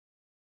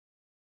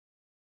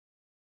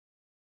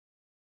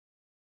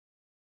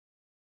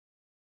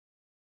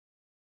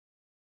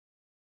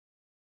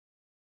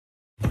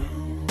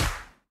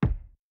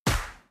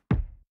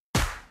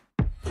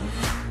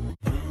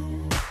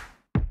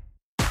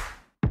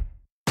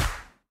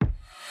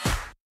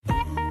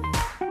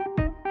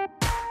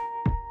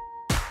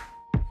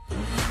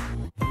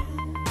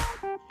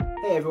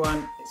Hey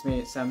everyone, it's me,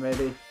 it's Sam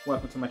Reddy.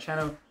 Welcome to my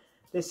channel.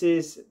 This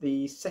is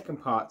the second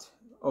part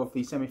of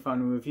the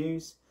semi-final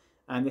reviews,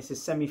 and this is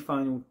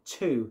semi-final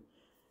 2.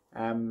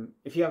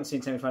 If you haven't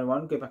seen semi-final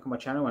 1, go back on my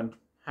channel and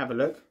have a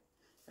look.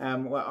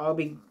 Well, I'll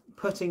be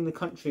putting the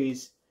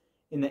countries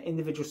in the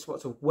individual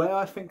spots of where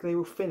I think they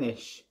will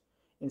finish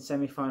in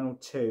semi-final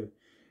 2.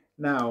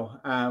 Now,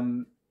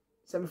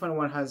 semi-final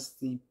 1 has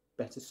the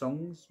better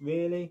songs,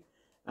 really.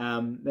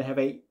 They have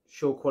 8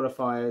 short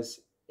qualifiers.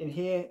 In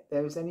here,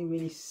 there is only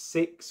really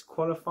 6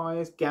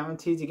 qualifiers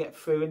guaranteed to get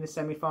through in the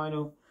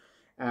semi-final,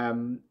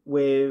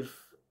 with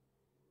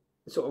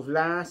sort of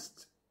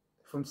last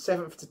from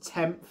 7th to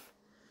 10th,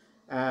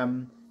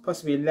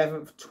 possibly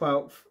 11th,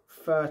 12th,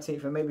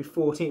 13th, and maybe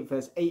 14th.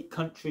 There's 8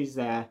 countries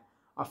there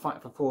are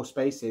fighting for 4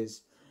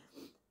 spaces,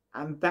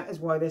 and that is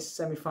why this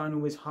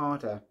semi-final is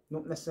harder.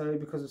 Not necessarily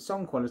because of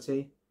song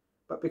quality,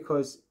 but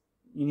because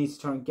you need to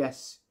try and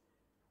guess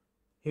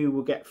who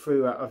will get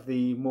through out of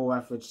the more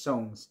average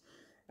songs.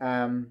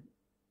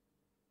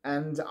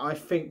 And I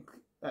think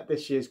that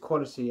this year's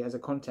quality as a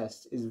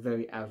contest is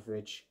very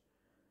average.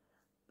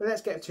 But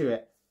let's get to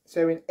it.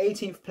 So in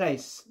 18th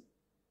place,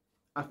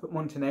 I've put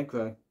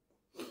Montenegro.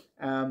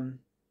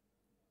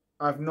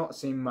 I've not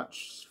seen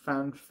much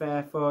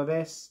fanfare for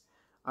this.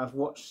 I've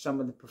watched some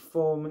of the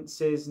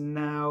performances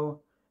now.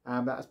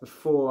 That's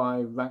before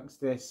I ranked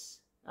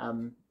this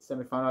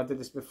semi-final. I did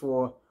this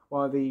before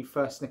while the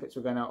first snippets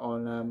were going out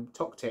on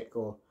TokTik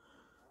or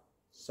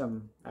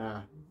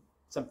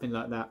something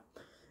like that.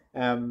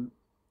 And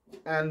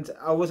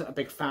I wasn't a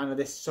big fan of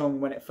this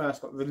song when it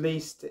first got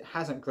released. It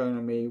hasn't grown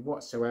on me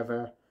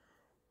whatsoever.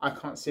 I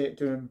can't see it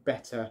doing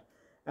better.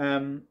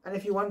 And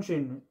if you're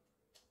wondering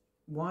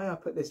why I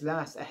put this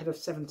last ahead of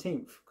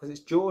 17th, because it's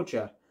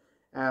Georgia.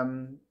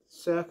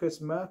 Circus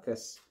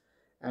Mercus.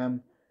 I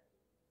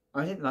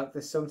didn't like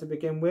this song to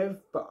begin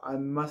with, but I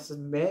must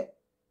admit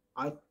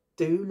I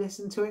do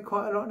listen to it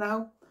quite a lot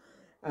now.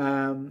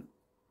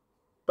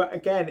 But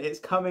again, it's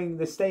coming.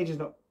 The stage is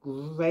not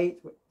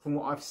great from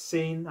what I've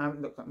seen. I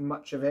haven't looked at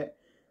much of it.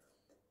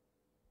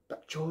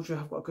 But Georgia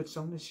have got a good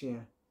song this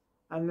year.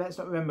 And let's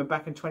not remember,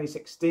 back in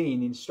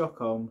 2016 in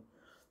Stockholm,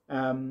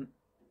 they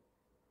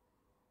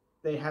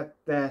had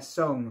their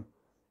song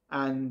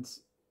and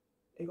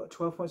it got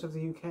 12 points off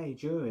the UK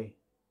jury.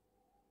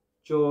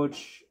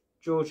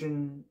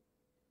 Georgian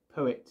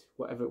poet,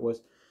 whatever it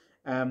was.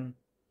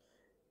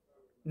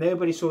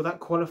 Nobody saw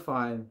that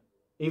qualifying.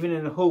 Even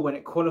in the hall, when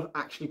it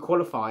actually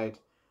qualified,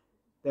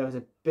 there was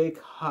a big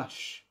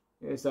hush.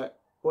 It was like,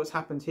 what's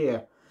happened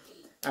here?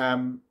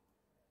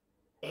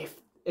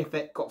 If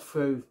it got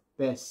through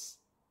this,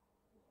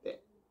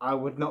 I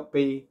won't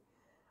be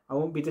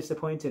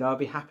disappointed. I'll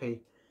be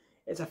happy.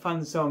 It's a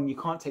fun song. You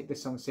can't take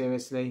this song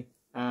seriously.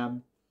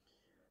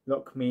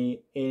 Lock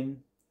Me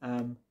In.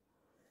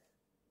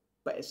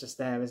 But it's just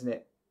there, isn't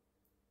it?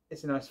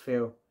 It's a nice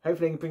feel.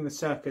 Hopefully they can bring the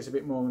circus a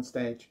bit more on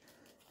stage.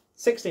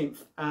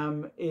 16th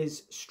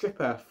is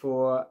Stripper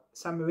for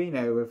San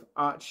Marino with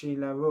Archie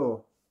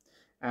LaRue.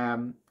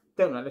 Don't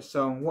like this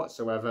song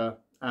whatsoever.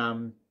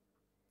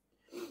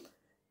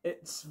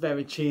 It's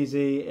very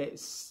cheesy.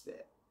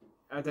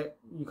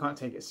 You can't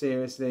take it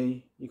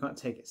seriously. You can't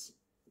take it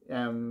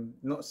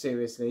not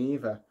seriously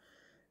either.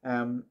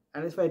 And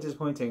it's very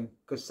disappointing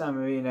because San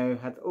Marino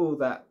had all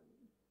that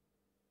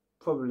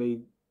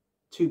probably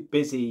too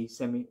busy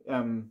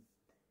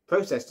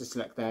process to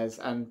select theirs,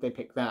 and they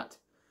picked that.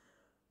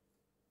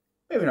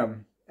 Moving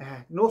on,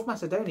 North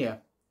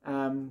Macedonia.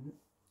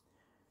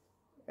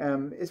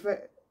 There's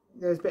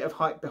a bit of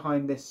hype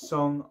behind this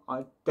song.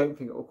 I don't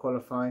think it will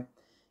qualify.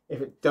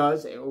 If it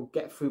does, it will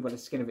get through by the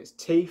skin of its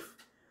teeth.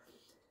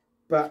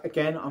 But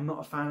again, I'm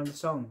not a fan of the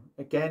song.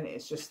 Again,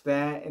 it's just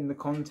there in the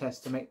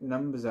contest to make the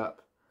numbers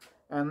up.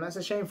 And that's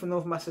a shame for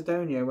North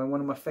Macedonia when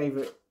one of my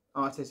favourite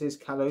artists is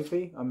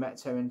Calliope. I met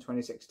her in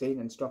 2016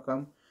 in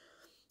Stockholm.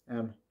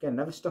 Again,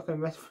 another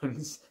Stockholm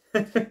reference.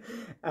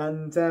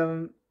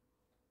 And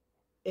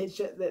it's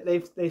just that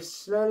they've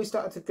slowly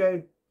started to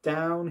go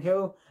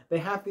downhill. They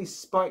have these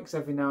spikes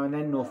every now and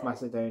then, North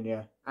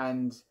Macedonia,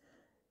 and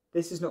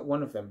this is not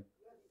one of them.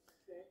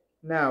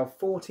 Now,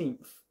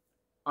 14th,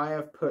 I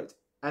have put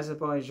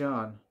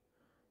Azerbaijan.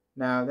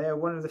 Now, they are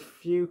one of the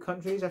few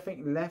countries, I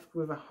think, left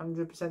with a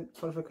 100%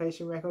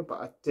 qualification record,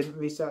 but I didn't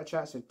research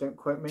that, so don't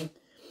quote me.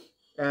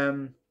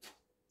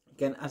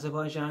 Again,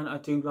 Azerbaijan, I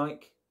do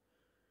like.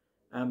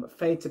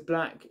 Fade to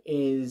Black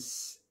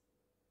is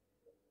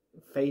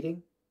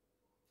fading.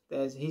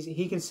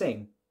 He can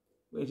sing,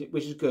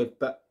 which is good,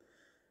 but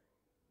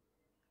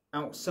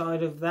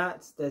outside of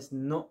that, there's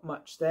not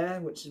much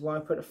there, which is why I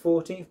put a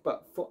 14th.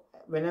 But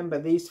remember,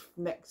 these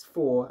next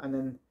 4 and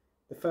then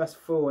the first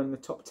 4 in the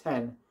top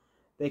 10,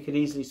 they could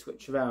easily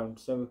switch around.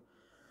 So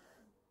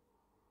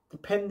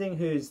depending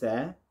who's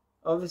there,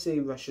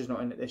 obviously Russia's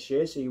not in it this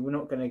year, so you're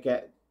not going to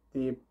get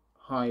the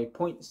high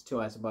points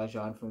to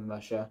Azerbaijan from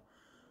Russia.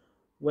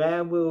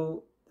 Where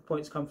will the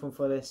points come from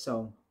for this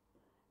song?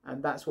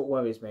 And that's what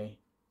worries me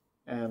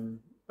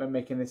when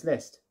making this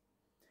list.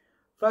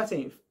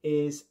 13th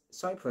is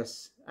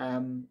Cyprus.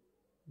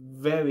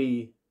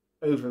 Very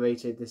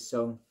overrated, this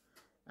song.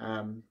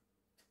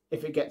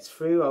 If it gets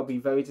through, I'll be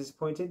very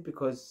disappointed,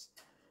 because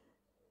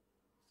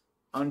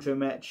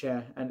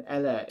Andromecha and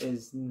Ella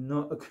is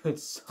not a good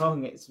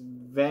song. It's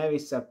very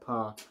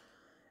subpar.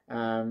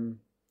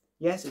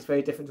 Yes, it's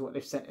very different to what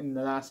they've sent in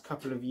the last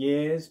couple of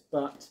years,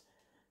 but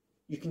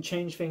you can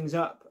change things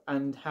up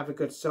and have a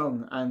good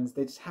song, and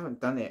they just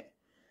haven't done it.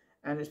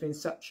 And it's been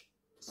such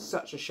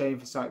a shame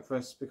for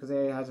Cyprus, because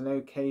they had an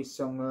okay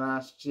song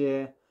last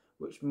year,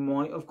 which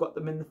might have got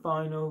them in the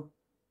final.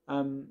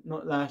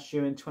 Not last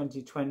year, in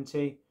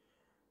 2020.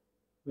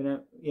 You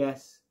know,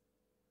 yes.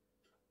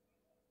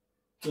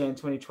 Yeah, in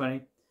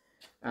 2020.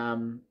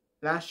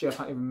 Last year, I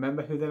can't even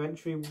remember who their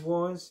entry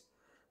was,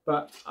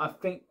 but I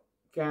think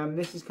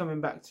this is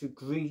coming back to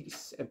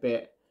Greece a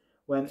bit,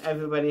 when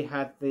everybody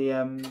had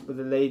with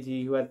the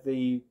lady who had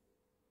the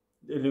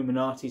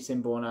Illuminati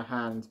symbol on her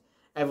hand.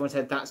 Everyone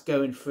said that's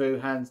going through,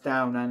 hands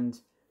down, and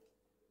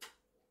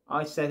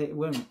I said it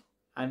wouldn't,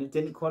 and it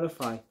didn't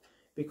qualify,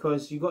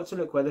 because you got to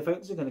look where the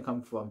votes are going to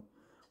come from.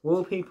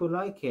 Will people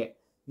like it?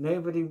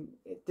 Nobody.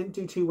 It didn't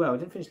do too well. It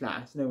didn't finish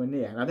last, nowhere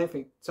near, and I don't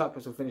think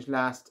Cyprus will finish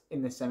last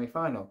in the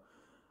semi-final.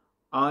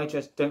 I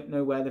just don't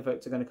know where the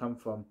votes are going to come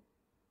from.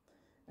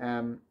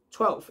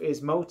 12th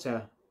is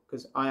Malta,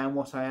 because I Am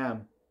What I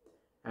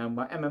Am,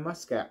 by Emma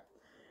Muscat.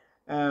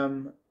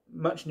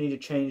 Much needed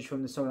change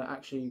from the song that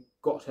actually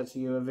got her to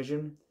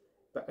Eurovision,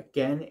 but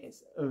again,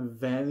 it's a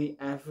very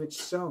average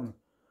song,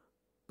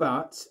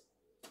 but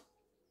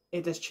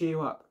it does cheer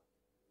you up.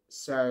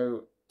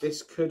 So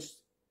this could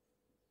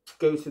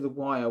go to the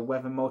wire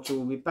whether Malta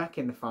will be back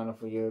in the final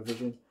for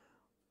Eurovision.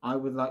 I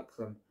would like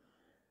them.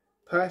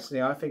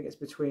 Personally, I think it's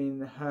between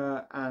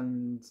her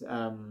and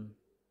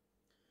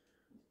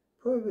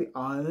probably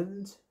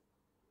Ireland.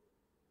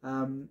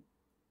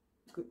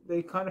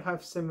 They kind of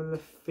have similar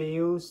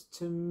feels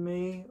to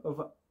me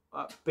of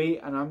upbeat,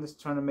 and I'm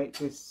just trying to make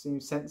this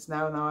seem sense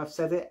now I've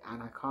said it,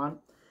 and I can't.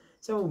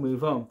 So we'll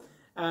move on.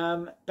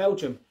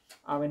 Belgium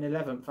are in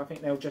 11th. I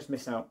think they'll just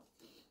miss out.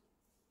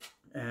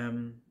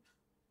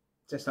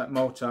 Just like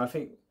Malta. I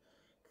think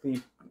the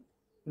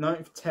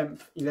 9th,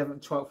 10th,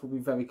 11th, 12th will be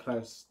very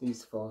close,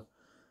 these four.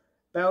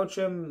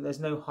 Belgium, there's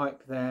no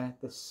hype there.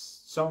 The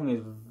song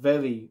is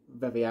very,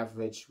 very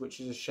average, which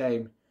is a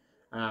shame.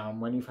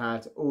 When you've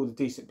had all the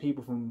decent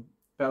people from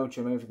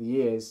Belgium over the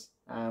years.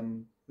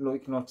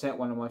 Loic Notet,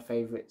 one of my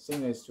favourite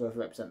singers to ever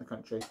represent the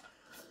country.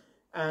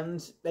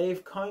 And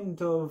they've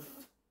kind of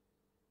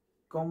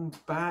gone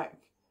back.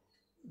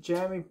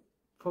 Jeremy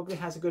probably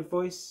has a good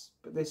voice,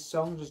 but this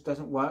song just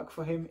doesn't work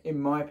for him, in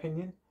my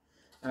opinion.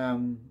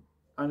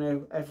 I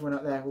know everyone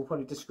out there will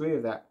probably disagree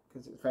with that,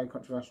 because it's very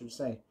controversial to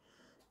say.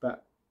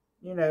 But,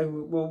 you know,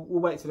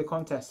 we'll wait till the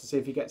contest to see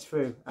if he gets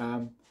through.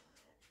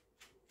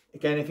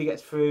 Again, if he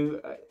gets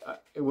through,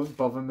 it wouldn't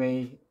bother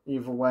me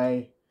either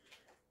way.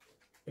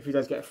 If he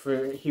does get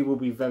through, he will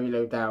be very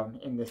low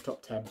down in this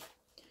top 10.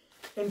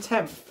 In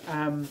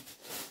 10th,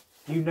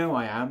 You Know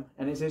I Am,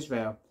 and it's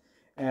Israel.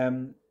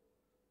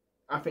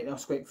 I think they'll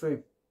scrape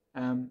through.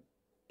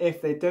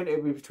 If they don't,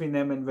 it'll be between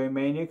them and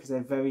Romania, because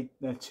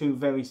they're two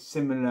very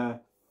similar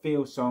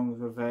feel songs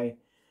with a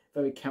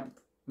very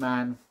camp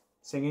man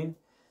singing.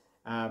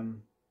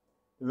 The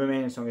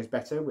Romanian song is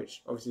better,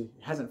 which obviously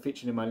hasn't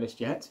featured in my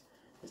list yet.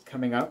 It's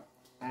coming up.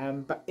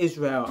 But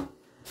Israel,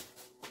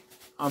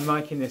 I'm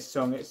liking this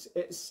song.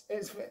 It's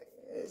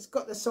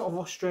got this sort of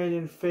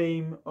Australian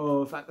theme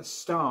of, at the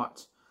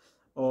start,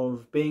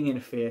 of being in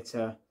a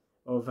theatre,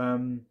 of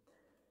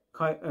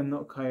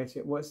not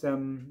Coyote. What's the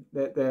one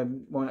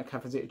that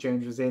Catherine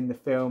Zeta-Jones was in, the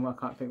film? I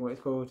can't think what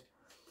it's called.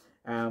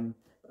 It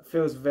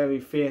feels very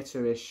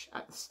theatre-ish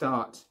at the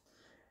start.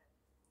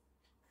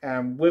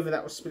 Whether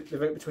that will split the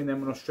vote between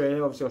them and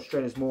Australia, obviously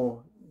Australia's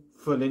more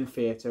full in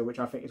theatre, which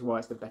I think is why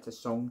it's the better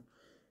song,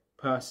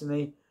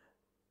 personally.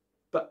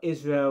 But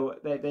Israel,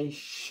 they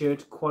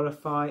should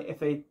qualify.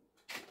 If it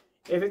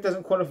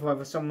doesn't qualify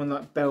for someone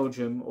like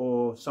Belgium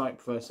or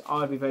Cyprus,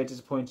 I'd be very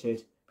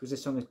disappointed, because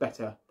this song is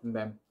better than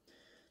them.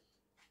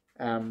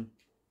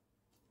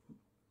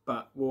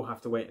 But we'll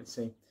have to wait and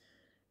see.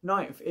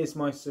 9th is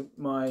my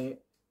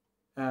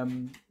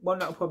one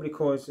that will probably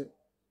cause a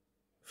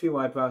few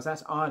eyebrows.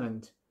 That's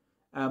Ireland.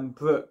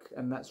 Brooke,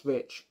 and that's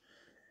Rich.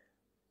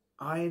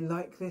 I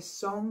like this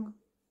song.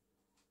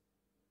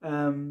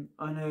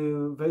 I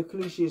know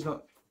vocally she's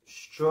not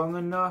strong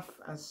enough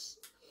as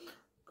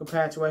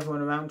compared to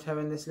everyone around her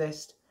in this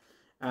list.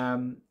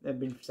 There have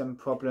been some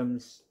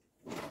problems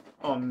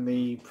on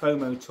the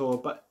promo tour,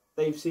 but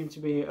they've seemed to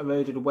be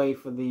eroded away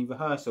for the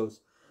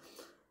rehearsals.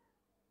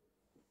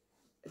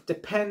 It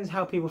depends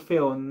how people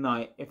feel on the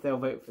night, if they'll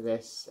vote for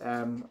this.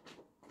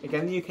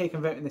 Again, the UK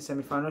can vote in the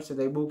semi-final, so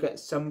they will get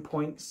some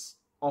points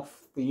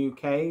off the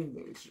UK,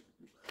 which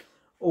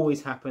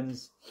always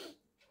happens.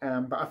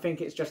 But I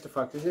think it's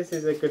justified, because this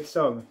is a good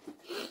song.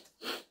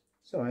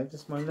 Sorry,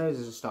 just my nose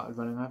has just started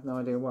running. I have no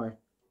idea why.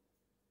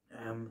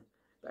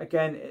 But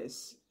again,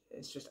 it's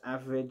just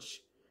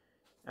average.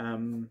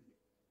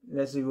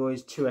 Leslie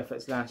Roy's 2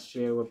 efforts last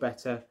year were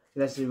better.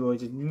 Leslie Roy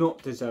did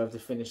not deserve to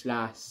finish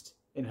last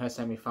in her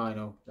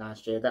semi-final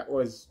last year. That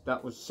was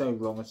so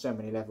wrong on so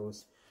many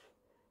levels.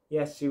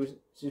 Yes, she was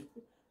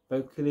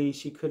vocally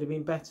she could have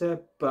been better,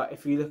 but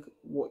if you look at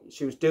what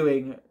she was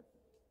doing,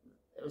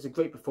 it was a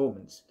great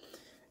performance.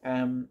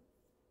 And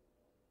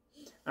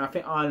I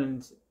think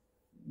Ireland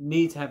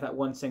need to have that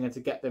one singer to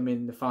get them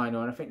in the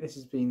final, and I think this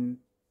has been.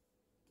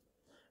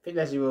 I think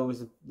Leslie Rowe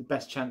was the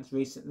best chance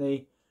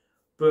recently.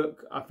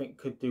 Brooke, I think,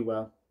 could do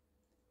well,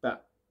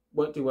 but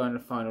won't do well in the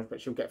finals,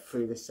 but she'll get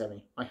through this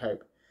semi, I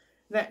hope.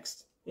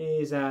 Next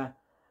is Lamine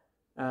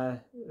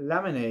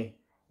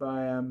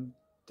by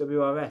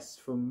WRS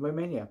from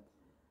Romania.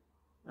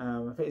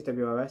 I think it's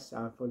WRS.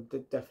 I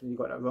definitely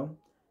got that wrong.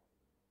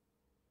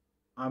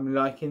 I'm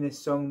liking this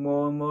song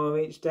more and more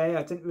each day.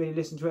 I didn't really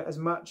listen to it as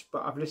much,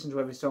 but I've listened to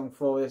every song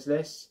for this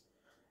list,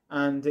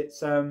 and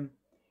it's now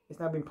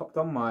been popped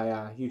on my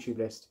YouTube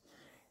list.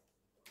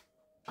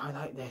 I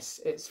like this.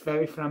 It's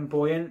very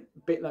flamboyant, a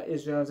bit like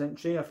Israel's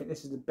entry. I think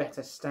this is the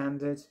better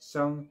standard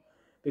song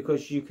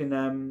because you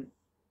can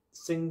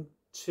sing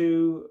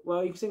to,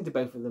 well, you can sing to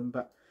both of them,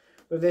 but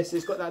with this,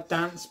 it's got that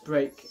dance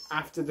break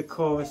after the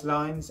chorus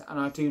lines, and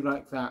I do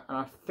like that, and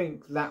I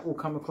think that will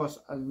come across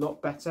a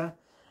lot better,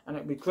 and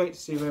it'd be great to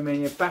see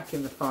Romania back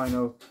in the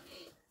final,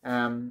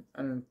 and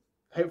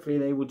hopefully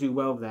they will do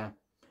well there.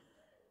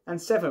 And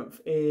 7th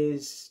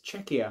is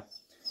Czechia,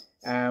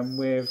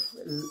 with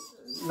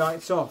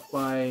Lights Off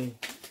by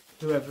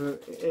whoever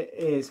it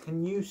is.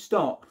 Can you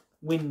stop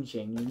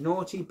whinging, you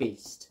naughty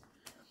beast?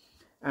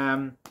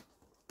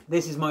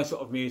 This is my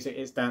sort of music.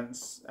 It's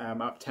dance,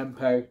 up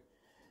tempo.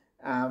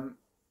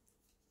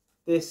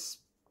 This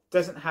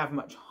doesn't have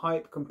much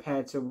hype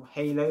compared to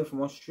Halo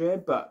from Austria,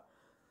 but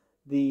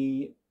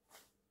they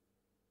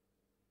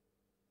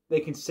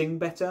can sing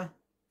better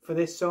for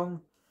this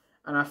song,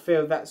 and I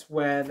feel that's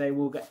where they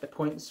will get the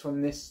points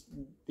from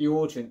the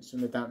audience,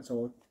 from the dance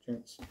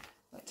audience.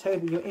 Like,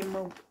 Toby, you're in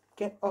my...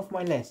 Get off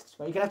my list.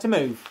 Well, you're going to have to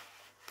move.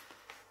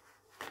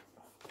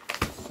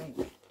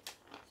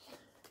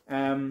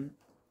 And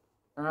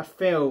I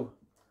feel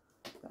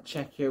that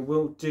Czechia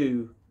will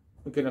do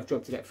a good enough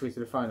job to get through to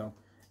the final.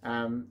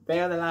 They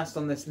are the last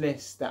on this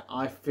list that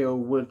I feel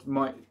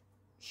might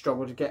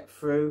struggle to get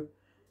through,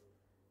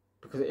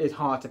 because it is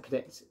hard to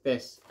predict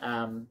this.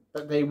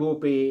 But they will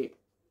be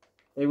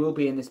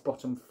in this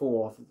bottom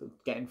 4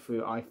 getting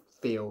through, I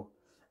feel.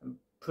 I'm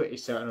pretty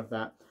certain of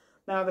that.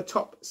 Now the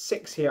top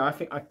 6 here, I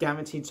think, are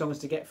guaranteed songs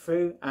to get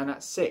through, and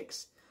at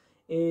 6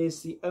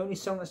 is the only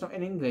song that's not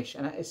in English,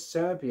 and that is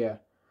Serbia,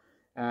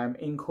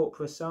 In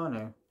Corpora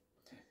Sano.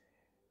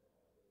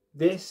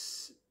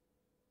 This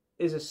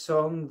is a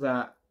song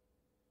that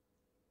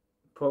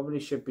probably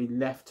should be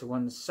left to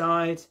one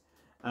side.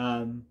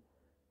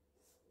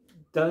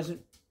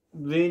 Doesn't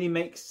really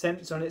make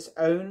sense on its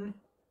own,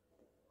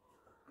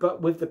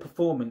 but with the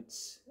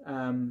performance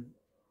and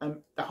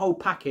the whole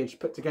package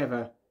put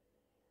together,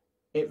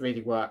 it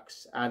really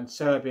works, and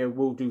Serbia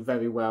will do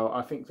very well.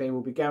 I think they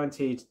will be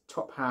guaranteed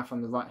top half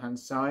on the right hand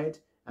side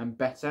and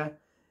better.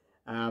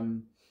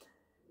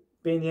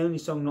 Being the only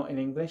song not in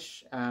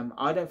English,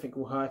 I don't think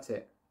will hurt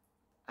it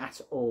at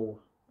all.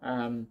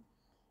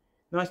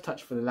 Nice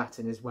touch for the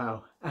Latin as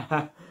well.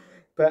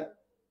 But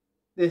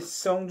this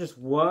song just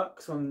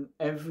works on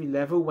every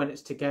level when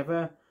it's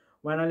together.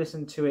 When I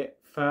listened to it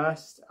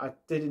first, I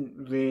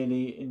didn't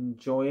really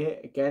enjoy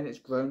it. Again, it's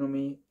grown on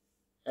me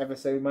ever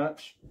so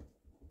much,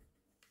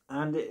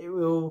 and it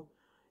will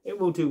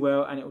do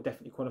well, and it will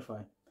definitely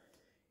qualify.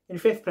 In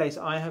 5th place,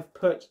 I have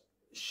put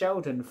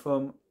Sheldon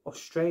from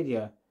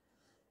Australia.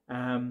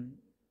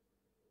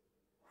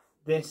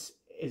 This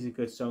is a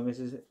good song. This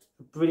is a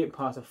brilliant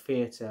part of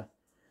theatre,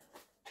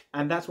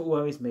 and that's what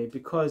worries me,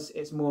 because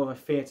it's more of a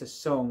theatre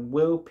song.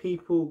 Will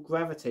people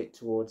gravitate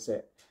towards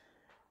it?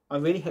 I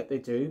really hope they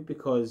do,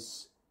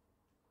 because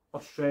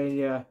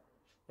Australia,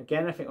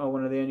 again, I think are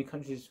one of the only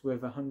countries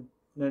with 100.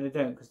 No, they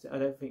don't, because I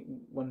don't think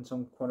one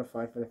song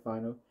qualified for the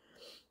final.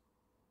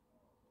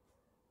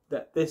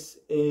 That this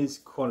is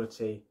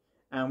quality,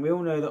 and we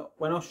all know that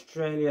when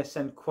Australia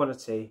send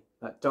quality,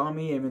 like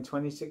Dami Im in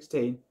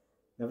 2016,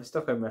 another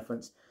Stockholm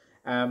reference,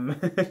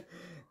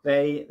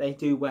 they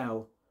do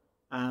well.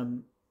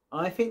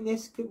 I think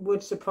this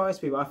would surprise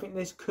people. I think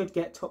this could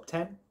get top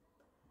 10.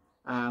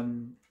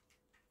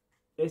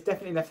 It's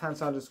definitely left-hand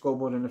side of the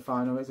scoreboard in the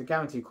final. It's a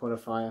guaranteed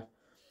qualifier.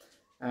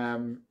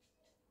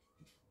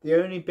 The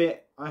only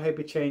bit I hope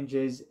it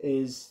changes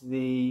is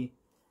the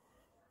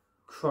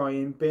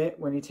crying bit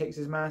when he takes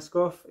his mask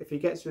off. If he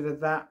gets rid of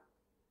that,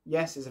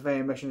 yes, it's a very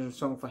emotional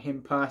song for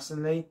him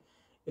personally.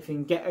 If he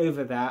can get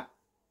over that,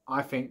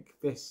 I think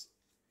this...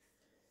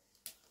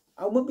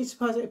 I wouldn't be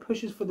surprised if it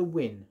pushes for the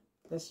win.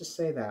 Let's just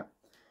say that.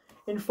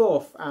 In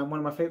 4th, one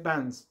of my favourite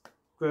bands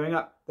growing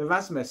up, the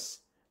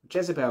Rasmus,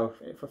 Jezebel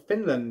for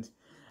Finland.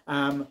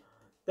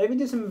 They've been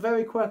doing some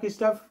very quirky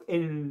stuff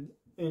in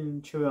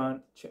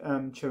Tirano.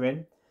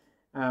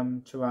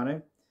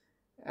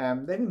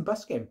 They've been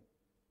busking.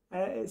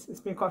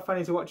 It's been quite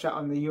funny to watch that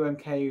on the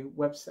UMK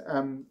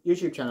website,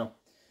 YouTube channel.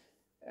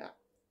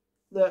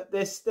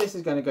 This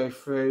is going to go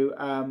through.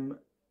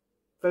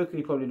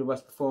 vocally probably the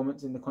worst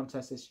performance in the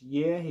contest this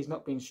year. He's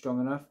not been strong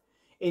enough.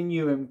 In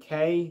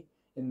UMK,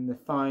 in the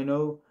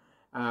final,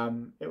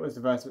 it was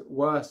the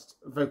worst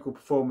vocal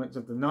performance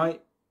of the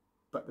night,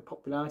 but the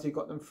popularity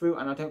got them through,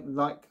 and I don't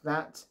like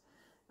that.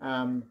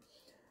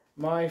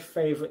 My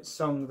favourite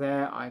song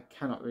there, I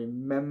cannot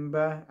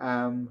remember.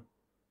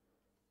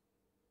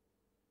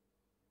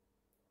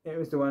 It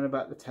was the one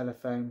about the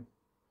telephone.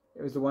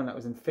 It was the one that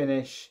was in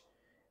Finnish.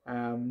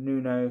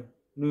 Numero.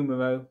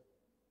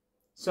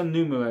 Son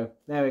Numero.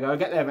 There we go. I'll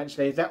get there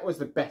eventually. That was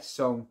the best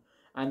song,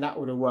 and that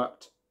would have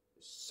worked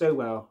so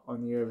well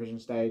on the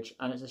Eurovision stage.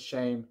 And it's a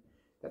shame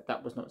that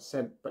that was not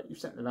sent, but you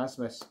sent the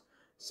Rasmus.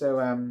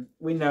 So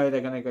we know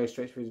they're going to go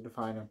straight through to the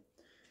final.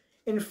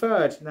 In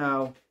third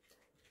now,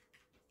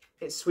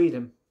 it's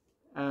Sweden.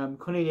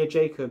 Cornelia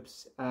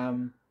Jacobs.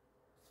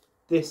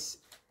 This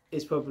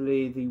is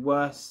probably the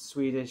worst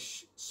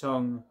Swedish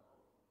song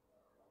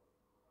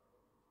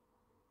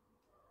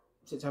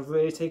since I've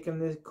really taken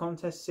the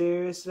contest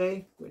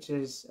seriously, which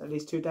is at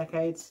least 2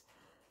 decades.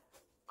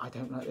 I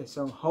don't like this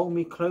song. Hold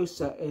Me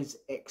Closer is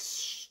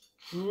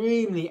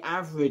extremely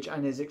average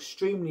and is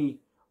extremely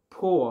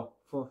poor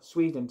for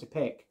Sweden to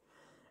pick.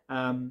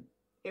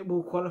 It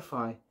will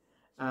qualify,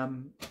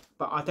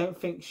 but I don't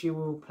think she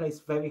will place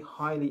very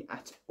highly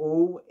at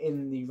all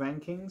in the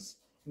rankings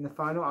in the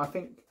final. I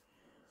think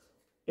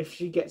if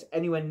she gets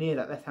anywhere near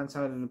that left-hand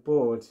side of the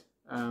board,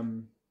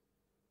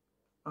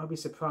 I'll be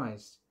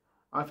surprised.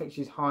 I think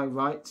she's high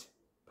right,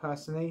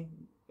 personally,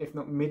 if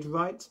not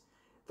mid-right.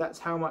 That's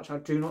how much I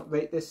do not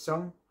rate this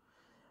song.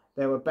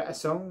 There were better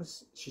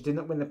songs. She did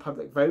not win the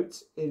public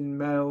vote in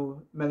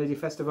Melody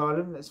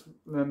Festivalen. Let's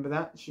remember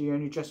that. She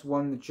only just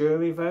won the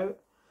jury vote.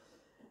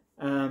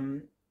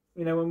 You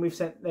know, when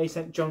they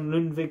sent John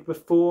Lundvik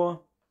before,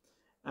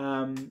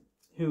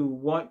 who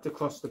wiped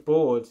across the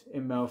board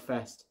in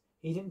Melfest.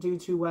 He didn't do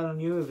too well on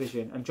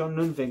Eurovision, and John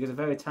Lundvik is a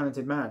very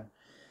talented man.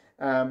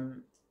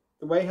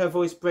 The way her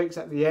voice breaks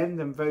at the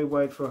end, I'm very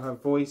worried for her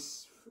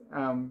voice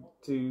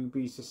to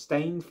be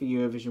sustained for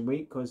Eurovision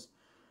week, because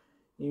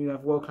you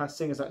have world-class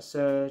singers like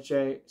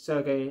Sergei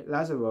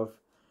Lazarov,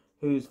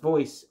 whose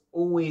voice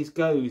always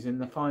goes in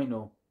the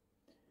final.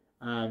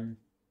 Like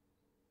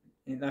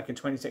in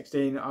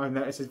 2016, I've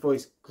noticed his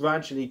voice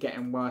gradually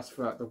getting worse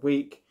throughout the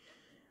week.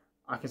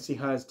 I can see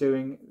hers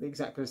doing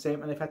exactly the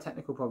same, and they've had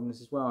technical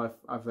problems as well,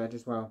 I've read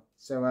as well.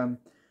 So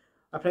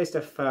I placed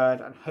her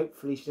third, and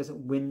hopefully she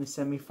doesn't win the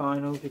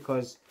semi-final,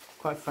 because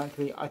quite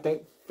frankly, I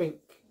don't think,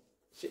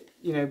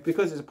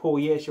 because it's a poor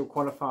year, she'll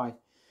qualify.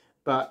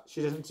 But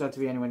she doesn't deserve to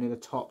be anywhere near the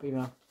top, even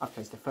though I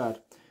placed her third.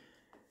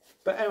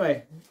 But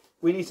anyway,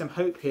 we need some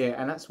hope here,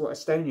 and that's what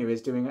Estonia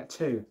is doing at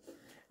 2.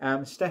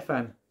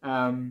 Stefan,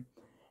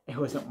 it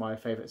was not my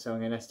favourite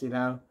song in Eesti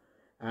Lau,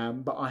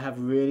 but I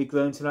have really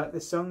grown to like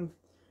this song.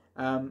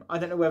 I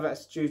don't know whether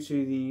that's due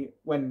to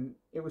when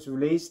it was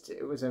released,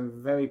 it was a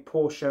very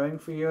poor showing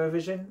for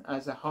Eurovision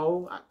as a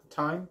whole at the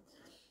time.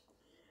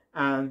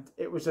 And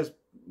it was just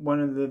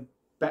one of the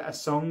better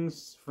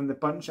songs from the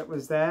bunch that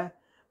was there.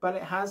 But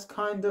it has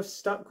kind of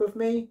stuck with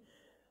me.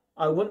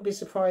 I wouldn't be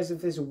surprised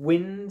if this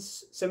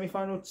wins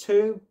semi-final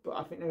 2, but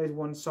I think there is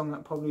one song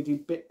that probably do a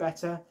bit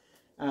better.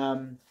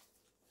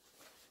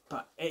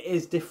 But it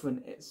is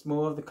different. It's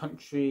more of the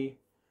country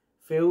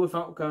feel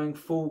without going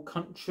full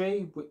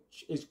country,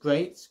 which is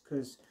great,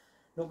 because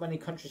not many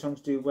country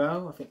songs do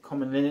well. I think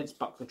Common Linnets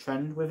buck the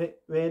trend with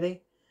it,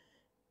 really.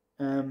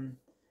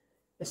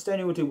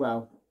 Estonia will do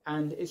well,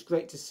 and it's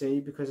great to see,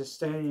 because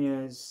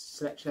Estonia's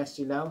selection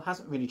Eesti Lau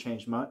hasn't really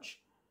changed much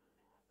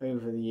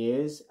over the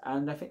years,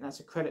 and I think that's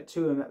a credit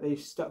to them that they've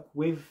stuck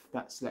with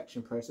that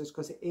selection process,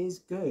 because it is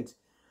good.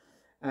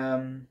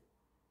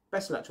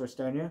 Best of luck to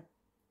Estonia,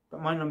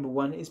 but my number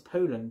 1 is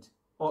Poland.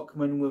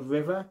 Ockman with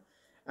River.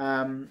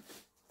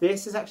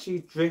 This has actually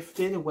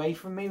drifted away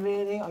from me,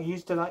 really. I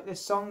used to like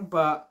this song,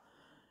 but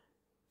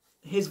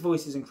his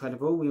voice is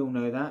incredible. We all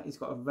know that. He's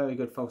got a very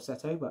good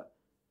falsetto, but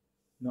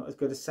not as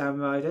good as Sam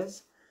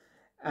Ryder's.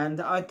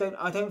 And I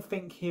don't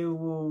think he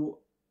will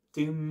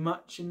do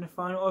much in the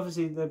final.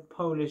 Obviously, the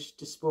Polish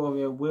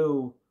diaspora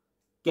will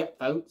get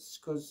votes,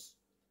 because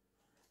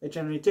they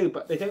generally do,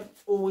 but they don't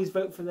always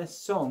vote for their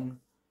song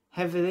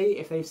heavily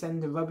if they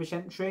send a rubbish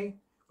entry,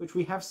 which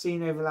we have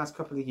seen over the last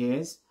couple of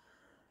years.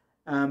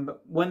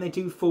 But when they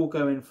do full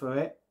go in for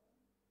it,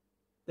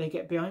 they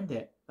get behind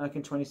it, like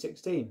in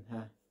 2016.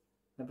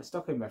 Never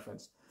Stockholm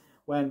reference.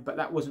 But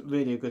that wasn't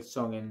really a good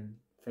song in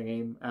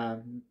thingy.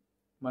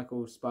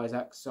 Michael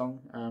Spizak's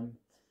song.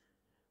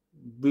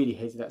 Really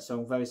hated that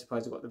song. Very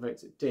surprised at what the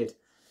votes it did.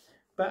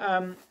 But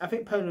I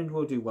think Poland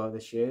will do well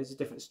this year. It's a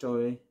different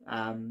story.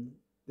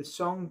 The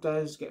song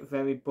does get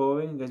very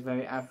boring and goes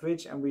very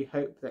average, and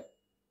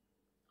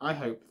I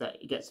hope that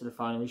it gets to the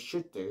final. It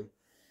should do.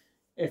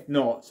 If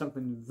not,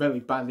 something very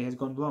badly has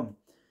gone wrong.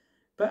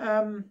 But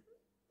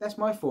that's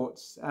my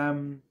thoughts.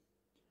 How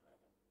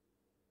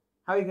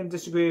are you going to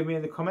disagree with me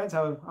in the comments?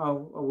 I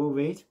will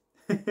read.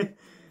 But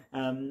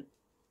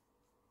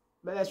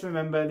let's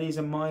remember, these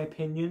are my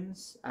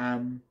opinions.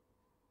 Doesn't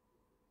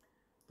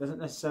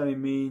necessarily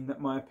mean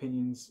that my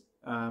opinions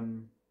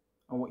on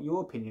what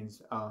your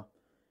opinions are.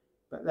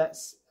 But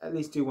let's at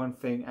least do one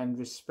thing and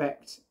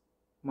respect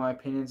my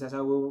opinions as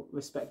I will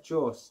respect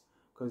yours,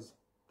 because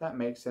that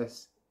makes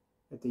us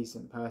a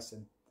decent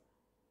person.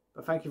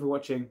 But thank you for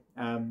watching.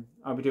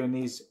 I'll be doing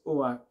these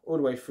all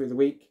the way through the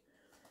week,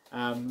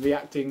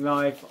 reacting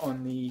live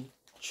on the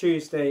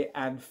Tuesday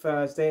and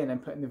Thursday, and then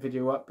putting the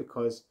video up,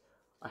 because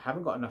I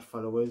haven't got enough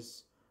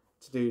followers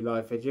to do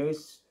live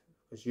videos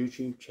because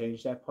YouTube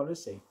changed their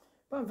policy.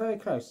 But I'm very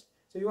close.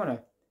 So if you want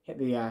to hit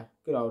the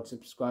good old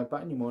subscribe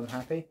button, you're more than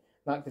happy.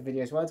 Like the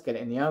video as well to get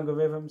it in the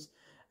algorithms.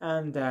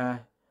 And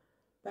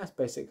that's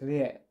basically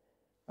it.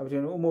 I'll be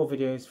doing more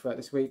videos throughout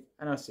this week,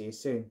 and I'll see you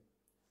soon.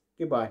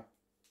 Goodbye.